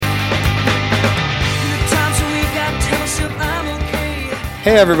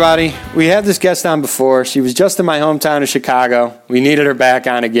Hey everybody, we had this guest on before. She was just in my hometown of Chicago. We needed her back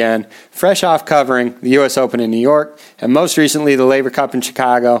on again, fresh off covering the U.S. Open in New York and most recently the Laver Cup in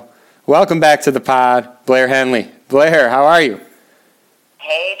Chicago. Welcome back to the pod, Blair Henley. Blair, how are you?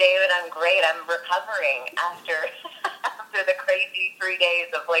 Hey David, I'm great. I'm recovering after the crazy 3 days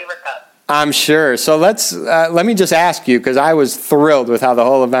of Laver Cup. I'm sure. So let me just ask you, because I was thrilled with how the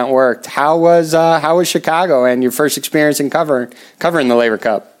whole event worked. How was Chicago and your first experience in covering the Laver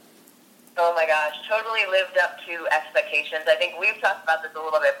Cup? Oh my gosh, totally lived up to expectations. I think we've talked about this a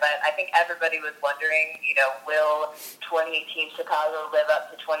little bit, but I think everybody was wondering, will 2018 Chicago live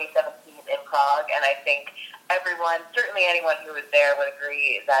up to 2017 in Prague? And I think everyone, certainly anyone who was there would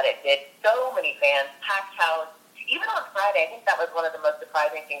agree that it did. So many fans, packed house. Even on Friday, I think that was one of the most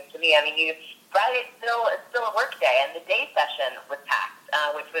surprising things to me. I mean, Friday is still a work day, and the day session was packed,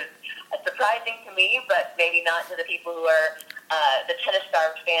 which was surprising to me, but maybe not to the people who are the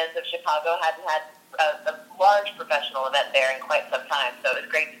tennis-starved fans of Chicago. Hadn't had a large professional event there in quite some time, so it was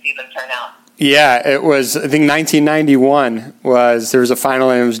great to see them turn out. Yeah, it was, I think 1991 there was a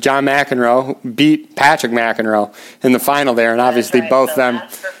final, and it was John McEnroe who beat Patrick McEnroe in the final there, and obviously both them. The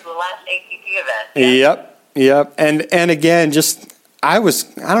last ATP event. Yep. And again, I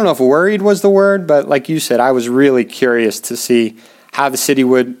don't know if worried was the word, but like you said, I was really curious to see how the city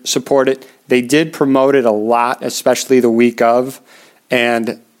would support it. They did promote it a lot, especially the week of,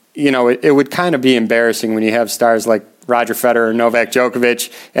 and it would kind of be embarrassing when you have stars like Roger Federer, Novak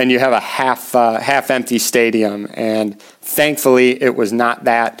Djokovic, and you have a half empty stadium. And thankfully, it was not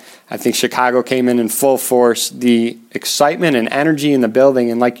that. I think Chicago came in full force. The excitement and energy in the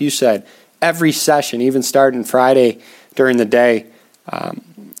building, and like you said, every session, even starting Friday during the day,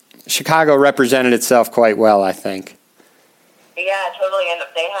 Chicago represented itself quite well, I think. Yeah, totally. And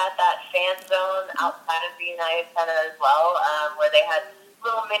they had that fan zone outside of the United Center as well, where they had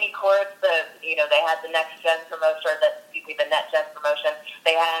little mini courts. They had the Next Gen promotion, the Net Gen promotion.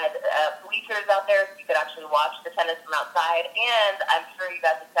 They had bleachers out there, so you could actually watch the tennis from outside. And I'm sure you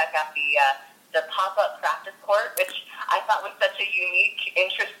got to check out the pop-up practice court, which I thought was such a unique,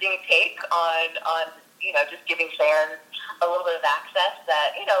 interesting take on just giving fans a little bit of access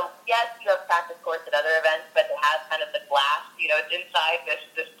that, yes, you have practice courts at other events, but to have kind of the glass, it's inside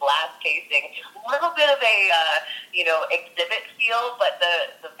this glass casing, a little bit of a, exhibit feel, but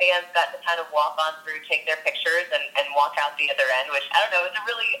the fans got to kind of walk on through, take their pictures, and walk out the other end, which, I don't know, it was a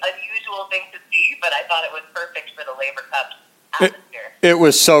really unusual thing to see, but I thought it was perfect for the Laver Cup. It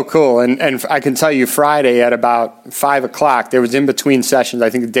was so cool, and I can tell you Friday at about 5 o'clock, there was in between sessions. I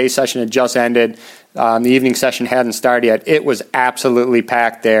think the day session had just ended. The evening session hadn't started yet. It was absolutely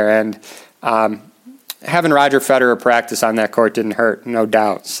packed there, and having Roger Federer practice on that court didn't hurt, no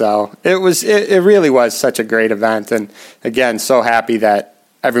doubt. So it really was such a great event, and again, so happy that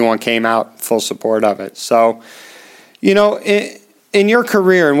everyone came out full support of it. So, in your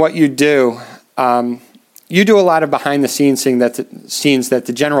career and what you do, you do a lot of behind-the-scenes scenes that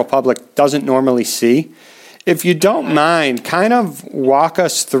the general public doesn't normally see. If you don't mind, kind of walk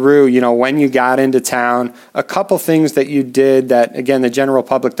us through, when you got into town, a couple things that you did that, again, the general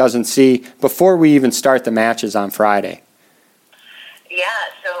public doesn't see before we even start the matches on Friday. Yeah,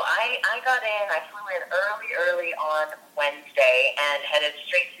 so I got in, I flew in early on Wednesday and headed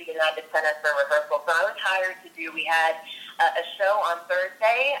straight to the United Center for rehearsal. So I was hired we had a show on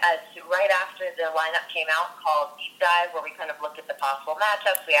Thursday right after the lineup came out called Deep Dive, where we kind of looked at the possible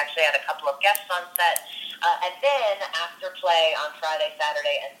matchups. We actually had a couple of guests on set. And then after play on Friday,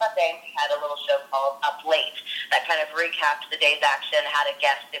 Saturday, and Sunday, we had a little show called Up Late that kind of recapped the day's action, had a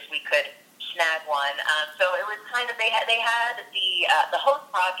guest if we could snag one. So it was kind of, they had the host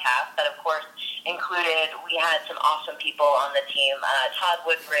broadcast that, of course, included, we had some awesome people on the team, Todd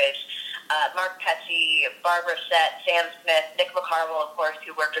Woodbridge, Mark Petchy, Barbara Shett, Sam Smith, Nick McCarville, of course,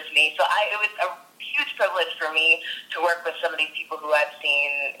 who worked with me. So it was a huge privilege for me to work with some of these people who I've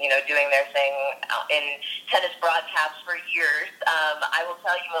seen, doing their thing in tennis broadcasts for years. I will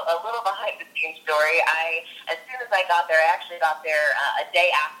tell you a little behind-the-scenes story. As soon as I got there, I actually got there a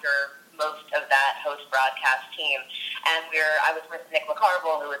day after most of that host broadcast team, and I was with Nick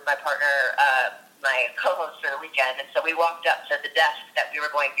McCarville, who was my partner, my co-host for the weekend, and so we walked up to the desk that we were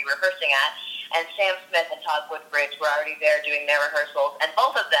going to be rehearsing at, and Sam Smith and Todd Woodbridge were already there doing their rehearsals, and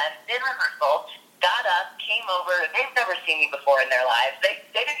both of them, in rehearsal, got up, came over. They've never seen me before in their lives. They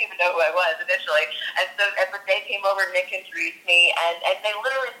didn't even know who I was initially, and so but they came over, Nick introduced me, and they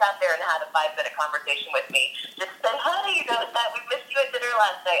literally sat there and had a 5-minute conversation with me, just said, hi, we missed you at dinner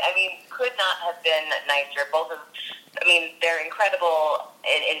last night. I mean, could not have been nicer. They're incredible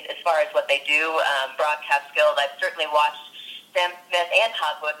as far as what they do, broadcast skills. I've certainly watched Sam Smith and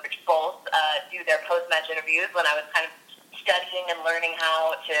Todd Woodbridge both do their post-match interviews. When I was kind of studying and learning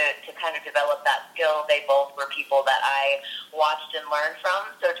how to kind of develop that skill, they both were people that I watched and learned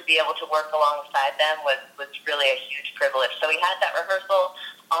from. So to be able to work alongside them was really a huge privilege. So we had that rehearsal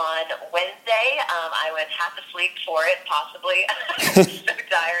on Wednesday. I was half asleep for it, possibly. I was so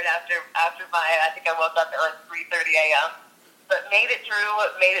tired after I think I woke up at like 3:30 a.m. But made it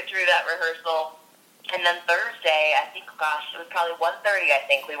through that rehearsal. And then Thursday, I think, it was probably 1:30, I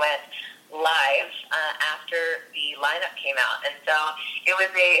think, we went live after the lineup came out. And so it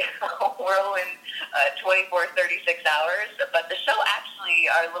was a whirlwind 36 hours. But the show actually,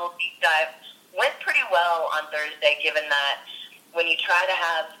 our little deep dive, went pretty well on Thursday, given that when you try to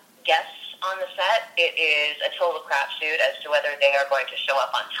have guests on the set, it is a total crapshoot as to whether they are going to show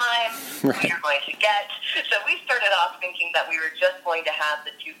up on time, right, who you're going to get. So we started off thinking that we were just going to have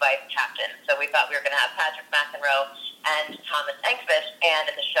the two vice captains. So we thought we were going to have Patrick McEnroe and Thomas Engqvist.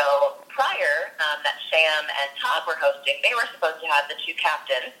 And in the show prior that Sam and Todd were hosting, they were supposed to have the two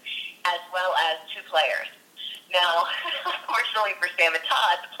captains as well as two players. Now, unfortunately for Sam and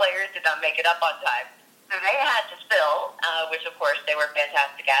Todd, the players did not make it up on time. So they had to spill, which of course they were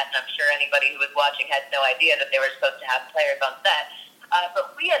fantastic at, and I'm sure anybody who was watching had no idea that they were supposed to have players on set.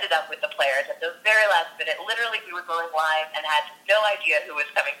 But we ended up with the players at the very last minute. Literally, we were going live and had no idea who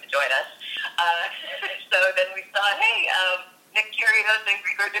was coming to join us. So then we saw, hey, Nick Kyrgios and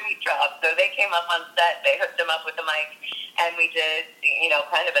Grigor Dimitrov. So they came up on set, they hooked them up with the mic, and we did,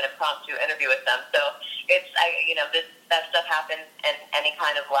 kind of an impromptu interview with them. So that stuff happens in any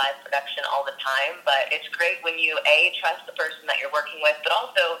kind of live production all the time, but it's great when you, A, trust the person that you're working with, but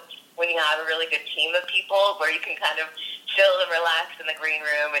also when you have a really good team of people where you can kind of chill and relax in the green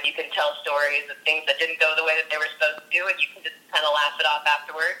room and you can tell stories of things that didn't go the way that they were supposed to do, and you can just kind of laugh it off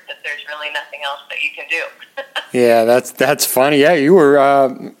afterwards because there's really nothing else that you can do. Yeah, that's funny. Yeah, you were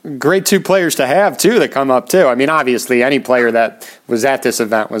great two players to have, too, that come up, too. I mean, obviously, any player that was at this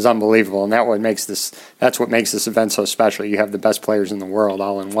event was unbelievable, and that's what makes this event so special. You have the best players in the world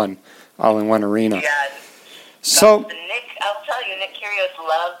all in one arena. Yeah. So I'll tell you, Nick Kyrgios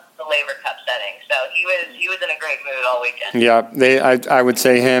loves the Laver Cup setting, so he was in a great mood all weekend. Yeah, I would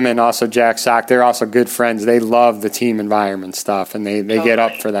say him and also Jack Sock. They're also good friends. They love the team environment stuff, and they get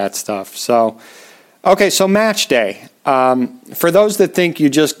up for that stuff. So. Okay, so match day. For those that think you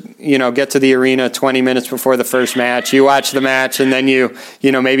just, get to the arena 20 minutes before the first match, you watch the match, and then you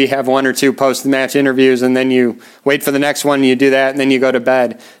maybe have one or two post-match interviews, and then you wait for the next one, and you do that, and then you go to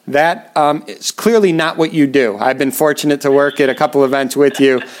bed. That is clearly not what you do. I've been fortunate to work at a couple events with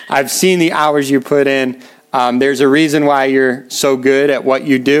you. I've seen the hours you put in. There's a reason why you're so good at what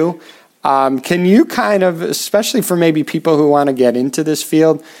you do. Can you kind of, especially for maybe people who want to get into this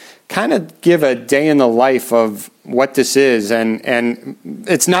field, kind of give a day in the life of what this is, and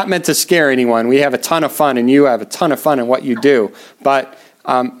it's not meant to scare anyone. We have a ton of fun, and you have a ton of fun in what you do, but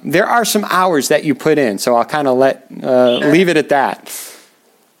there are some hours that you put in, so I'll kind of leave it at that.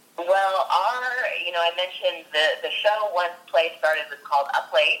 Well, I mentioned the show once play started was called Up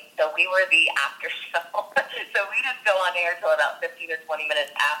Late, so we were the after show. So we didn't go on air until about 15 or 20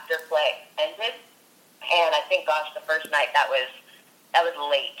 minutes after play ended, and I think, the first night that was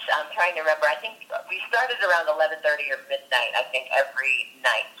late. I'm trying to remember. I think we started around 11:30 or midnight, I think, every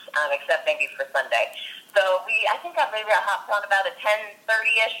night, except maybe for Sunday. So I think I hopped on about a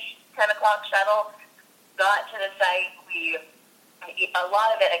 10:30-ish, 10 o'clock shuttle, got to the site. A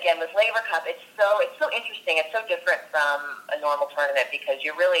lot of it, again, was Laver Cup. It's so interesting. It's so different from a normal tournament because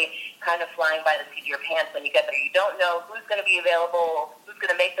you're really kind of flying by the seat of your pants when you get there. You don't know who's going to be available, who's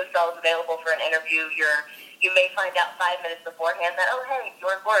going to make themselves available for an interview. You may find out 5 minutes beforehand that, oh, hey,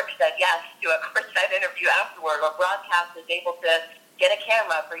 Bjorn Borg said yes to a courtside interview afterward, or broadcast is able to get a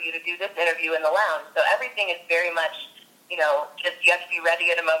camera for you to do this interview in the lounge. So everything is very much, just you have to be ready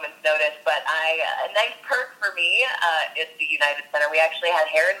at a moment's notice. But a nice perk for me is the United Center. We actually had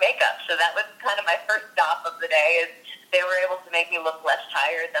hair and makeup, so that was kind of my first stop of the day. Is they were able to make me look less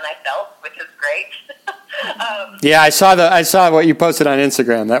tired than I felt, which is great. Yeah, I saw what you posted on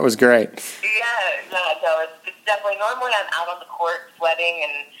Instagram. That was great. So it's definitely, normally I'm out on the court sweating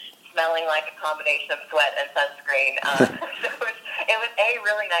and smelling like a combination of sweat and sunscreen. So it was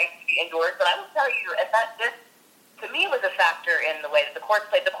really nice to be indoors, but I will tell you, this to me was a factor in the way that the courts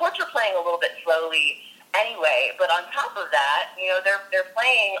played. The courts were playing a little bit slowly anyway, but on top of that, they're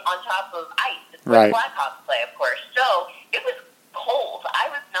playing on top of ice. It's where the Blackhawks play, of course. So it was cold. I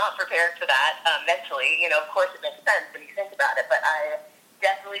was not prepared for that mentally. Of course it makes sense when you think about it, but I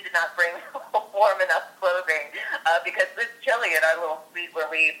definitely did not bring warm enough clothing because it's chilly in our little suite where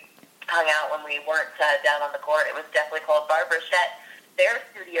we hung out when we weren't down on the court. It was definitely cold. Barbara Shett, their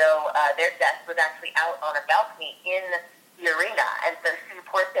studio, their desk was actually out on a balcony in the arena, and so she,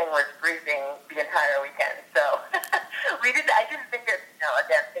 poor thing, was freezing the entire weekend. So I didn't think it,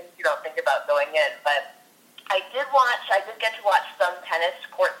 again, things you don't think about going in, but I did get to watch some tennis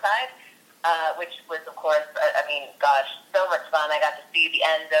courtside, which was, of course, so much fun. I got to see the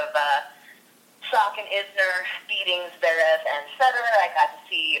end of Sock and Isner beating Zverev and Federer. I got to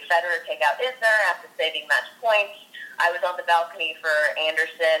see Federer take out Isner after saving match points. I was on the balcony for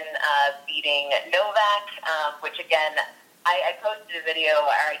Anderson beating Novak, which, again, I posted a video,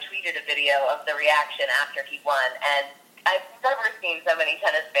 or I tweeted a video of the reaction after he won, and I've never seen so many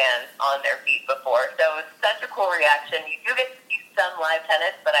tennis fans on their feet before. So it was such a cool reaction. You do get to see some live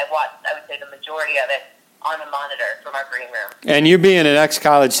tennis, but I watched, I would say, the majority of it on the monitor from our green room. And you being an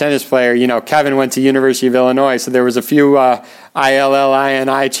ex-college tennis player, Kevin went to University of Illinois, so there was a few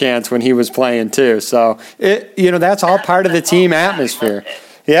ILLINI chants when he was playing too. So, that's all part of the team atmosphere.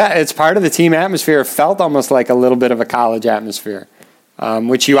 Yeah, it's part of the team atmosphere. It felt almost like a little bit of a college atmosphere,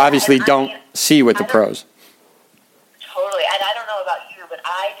 which you obviously don't see with the pros. Totally. And I don't know about you, but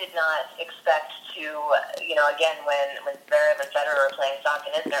I did not expect to, again, when Zverev and Federer were playing Sock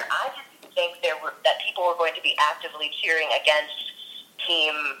and Isner, I just didn't think that people were going to be actively cheering against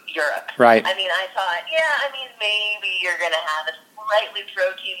Team Europe. Right. I thought, maybe you're going to have a slightly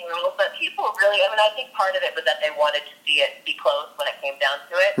pro-team rule, but people really, I think part of it was that they wanted to see it be close when it came down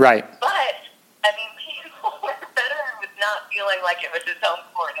to it. Right. But, people were Federer was not feeling like it was his home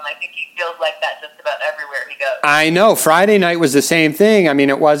court, and I think he feels like that just about everywhere he goes. I know. Friday night was the same thing.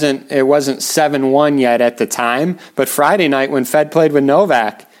 It wasn't 7-1 yet at the time, but Friday night when Fed played with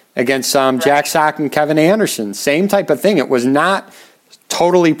Novak against Jack Sock and Kevin Anderson, same type of thing. It was not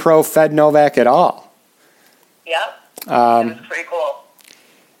totally pro-Fed Novak at all. Yep. It was pretty cool.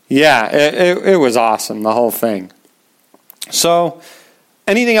 Yeah, it was awesome, the whole thing. So,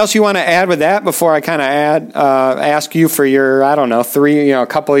 anything else you want to add with that before I kind of ask you for your, a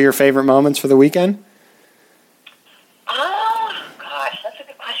couple of your favorite moments for the weekend? Gosh, that's a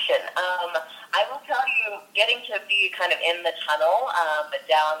good question. I will tell you, getting to be kind of in the tunnel,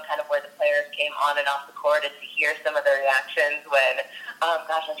 down kind of where the players came on and off the court, and to hear some of the reactions when, I'm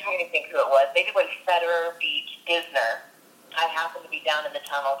trying to think who it was. Maybe when Federer beat Isner. I happened to be down in the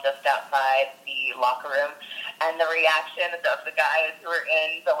tunnel just outside the locker room, and the reaction of the guys who were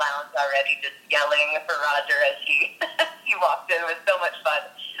in the lounge already just yelling for Roger as he walked in was so much fun.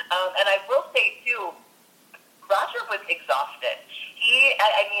 And I will say, too, Roger was exhausted.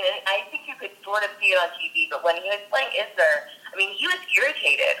 I think you could sort of see it on TV, but when he was playing Isner, he was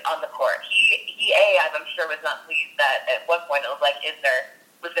irritated on the court. I'm sure, was not pleased that at one point it was like Isner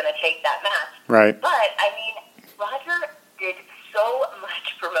was going to take that match. Right. But, Roger did so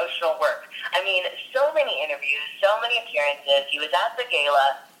much promotional work. So many interviews, so many appearances. He was at the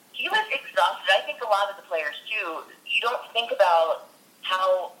gala. He was exhausted. I think a lot of the players, too, you don't think about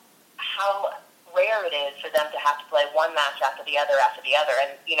how rare it is for them to have to play one match after the other.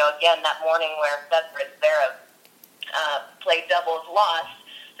 And, again, that morning where Federer and Zverev played doubles, lost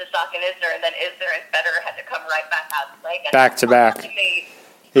to Sock and Isner, and then Isner and Federer had to come right back out and play again. Back to back.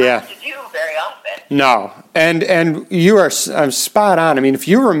 Yeah. To do very often. No, and you are spot on. If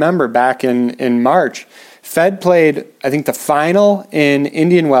you remember back in March, Fed played, I think, the final in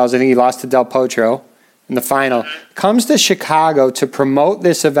Indian Wells. I think he lost to Del Potro in the final. Mm-hmm. Comes to Chicago to promote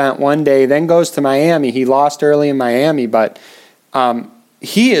this event one day, then goes to Miami. He lost early in Miami, but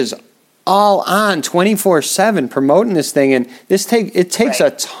he is all on 24/7 promoting this thing, and it takes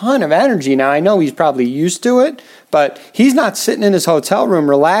a ton of energy. Now, I know he's probably used to it, but he's not sitting in his hotel room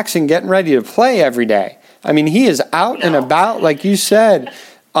relaxing, getting ready to play every day. He is out and about, like you said,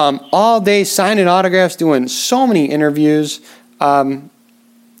 all day signing autographs, doing so many interviews.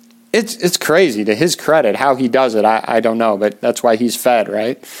 It's crazy. To his credit, how he does it, I don't know, but that's why he's Fed,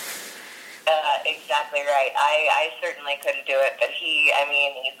 right? Exactly right. I certainly couldn't do it, but he's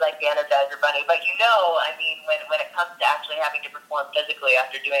like the Energizer Bunny. But when it comes to actually having to perform physically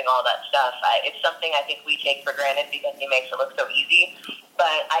after doing all that stuff, it's something I think we take for granted because he makes it look so easy.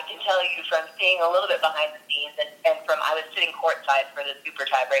 But I can tell you from seeing a little bit behind the scenes, and from I was sitting courtside for the super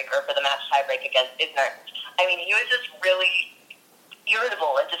tiebreak or for the match tiebreak against Isner. He was just really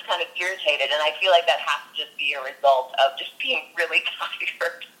irritable and just kind of irritated, and I feel like that has to just be a result of just being really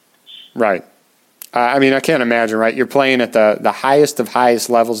tired. Right. I can't imagine, right? You're playing at the highest of highest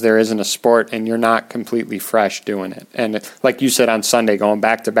levels there is in a sport, and you're not completely fresh doing it. And like you said on Sunday, going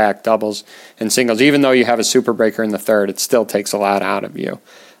back-to-back doubles and singles, even though you have a super breaker in the third, it still takes a lot out of you.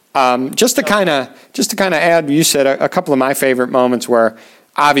 Just to kind of add, you said a couple of my favorite moments were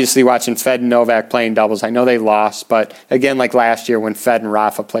obviously watching Fed and Novak playing doubles. I know they lost, but again, like last year when Fed and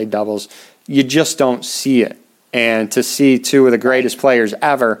Rafa played doubles, you just don't see it. And to see two of the greatest players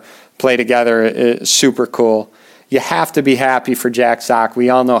ever play together is super cool. You have to be happy for Jack Sock. We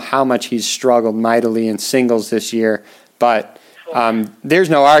all know how much he's struggled mightily in singles this year, but there's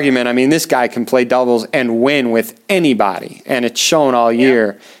no argument. I mean, this guy can play doubles and win with anybody, and it's shown all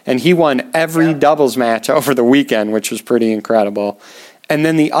year. And he won every doubles match over the weekend, which was pretty incredible. And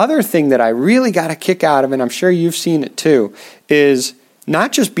then the other thing that I really got a kick out of, and I'm sure you've seen it too, is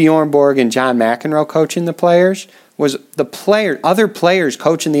not just Bjorn Borg and John McEnroe coaching the players, was the other players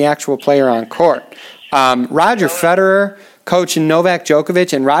coaching the actual player on court. Roger Federer coaching Novak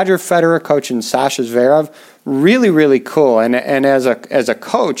Djokovic and Roger Federer coaching Sasha Zverev. Really, really cool. And as a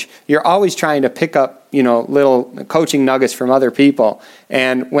coach, you're always trying to pick up, little coaching nuggets from other people.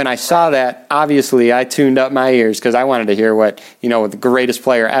 And when I saw that, obviously I tuned up my ears because I wanted to hear what the greatest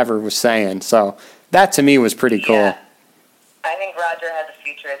player ever was saying. So that to me was pretty cool. Yeah. I think Roger has a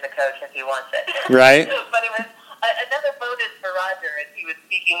future as a coach if he wants it. Right. But it was another bonus for Roger as he was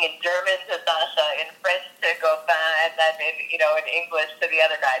speaking in German to Sasha, in French to Goffin, and then in English to the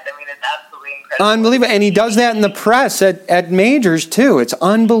other guys. I mean, it's absolutely incredible. Unbelievable. And he does that in the press at majors too. It's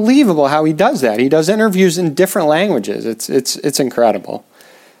unbelievable how he does that. He does interviews in different languages. It's incredible.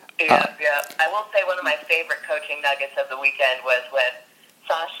 Yeah. I will say one of my favorite coaching nuggets of the weekend was when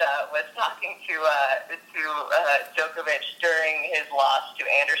Sasha was talking to Djokovic during his loss to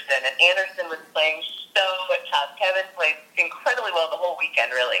Anderson, and Anderson was playing so tough. Kevin played incredibly well the whole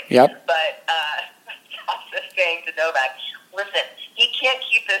weekend, really. Yep. But Sasha saying to Novak, "Listen, he can't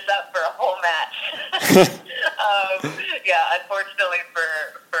keep this up for a whole match." Unfortunately for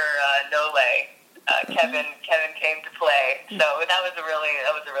Nole, Kevin came to play. So that was a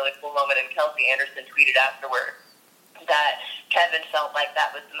really cool moment. And Kelsey Anderson tweeted afterward that Kevin felt like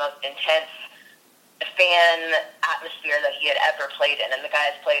that was the most intense fan atmosphere that he had ever played in, and the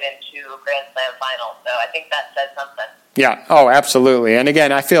guys played in 2 Grand Slam finals, so I think that says something. Yeah, absolutely. And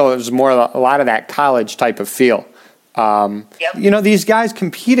again, I feel it was more a lot of that college type of feel. These guys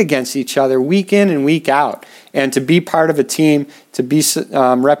compete against each other week in and week out, and to be part of a team, to be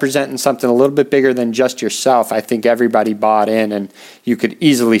representing something a little bit bigger than just yourself, I think everybody bought in, and you could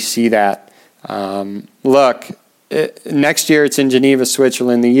easily see that. Next year it's in Geneva,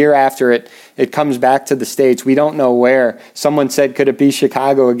 Switzerland. The year after it comes back to the States. We don't know where. Someone said, could it be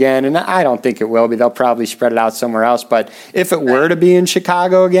Chicago again? And I don't think it will be. They'll probably spread it out somewhere else. But if it were to be in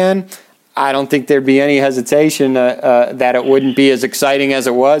Chicago again, I don't think there'd be any hesitation that it wouldn't be as exciting as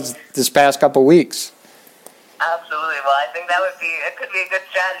it was this past couple weeks. Absolutely. Well, I think it could be a good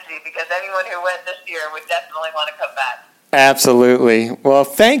strategy because anyone who went this year would definitely want to come back. Absolutely. Well,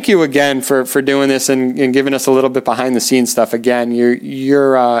 thank you again for doing this and giving us a little bit behind the scenes stuff. Again, you're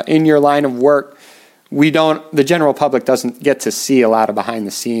in your line of work. The general public doesn't get to see a lot of behind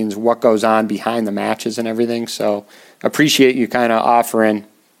the scenes, what goes on behind the matches and everything. So appreciate you kind of offering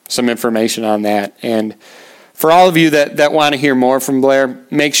some information on that. And for all of you that want to hear more from Blair,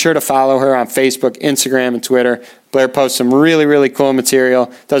 make sure to follow her on Facebook, Instagram, and Twitter. Blair posts some really, really cool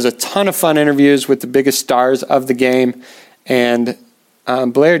material, does a ton of fun interviews with the biggest stars of the game. And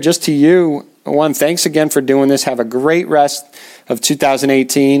Blair, just to you, thanks again for doing this. Have a great rest of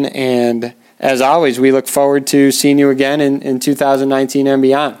 2018. And as always, we look forward to seeing you again in 2019 and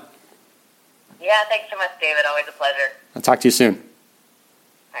beyond. Yeah, thanks so much, David. Always a pleasure. I'll talk to you soon.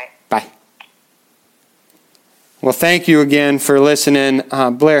 All right. Bye. Well, thank you again for listening.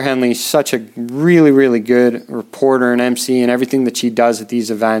 Blair Henley, such a really, really good reporter and MC and everything that she does at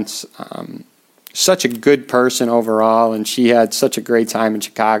these events. Such a good person overall, and she had such a great time in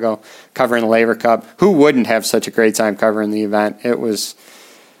Chicago covering the Laver Cup. Who wouldn't have such a great time covering the event? It was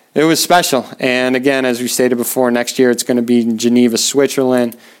special. And again, as we stated before, next year it's going to be in Geneva,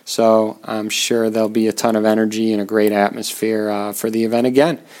 Switzerland. So I'm sure there'll be a ton of energy and a great atmosphere for the event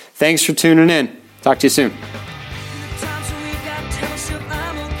again. Thanks for tuning in. Talk to you soon.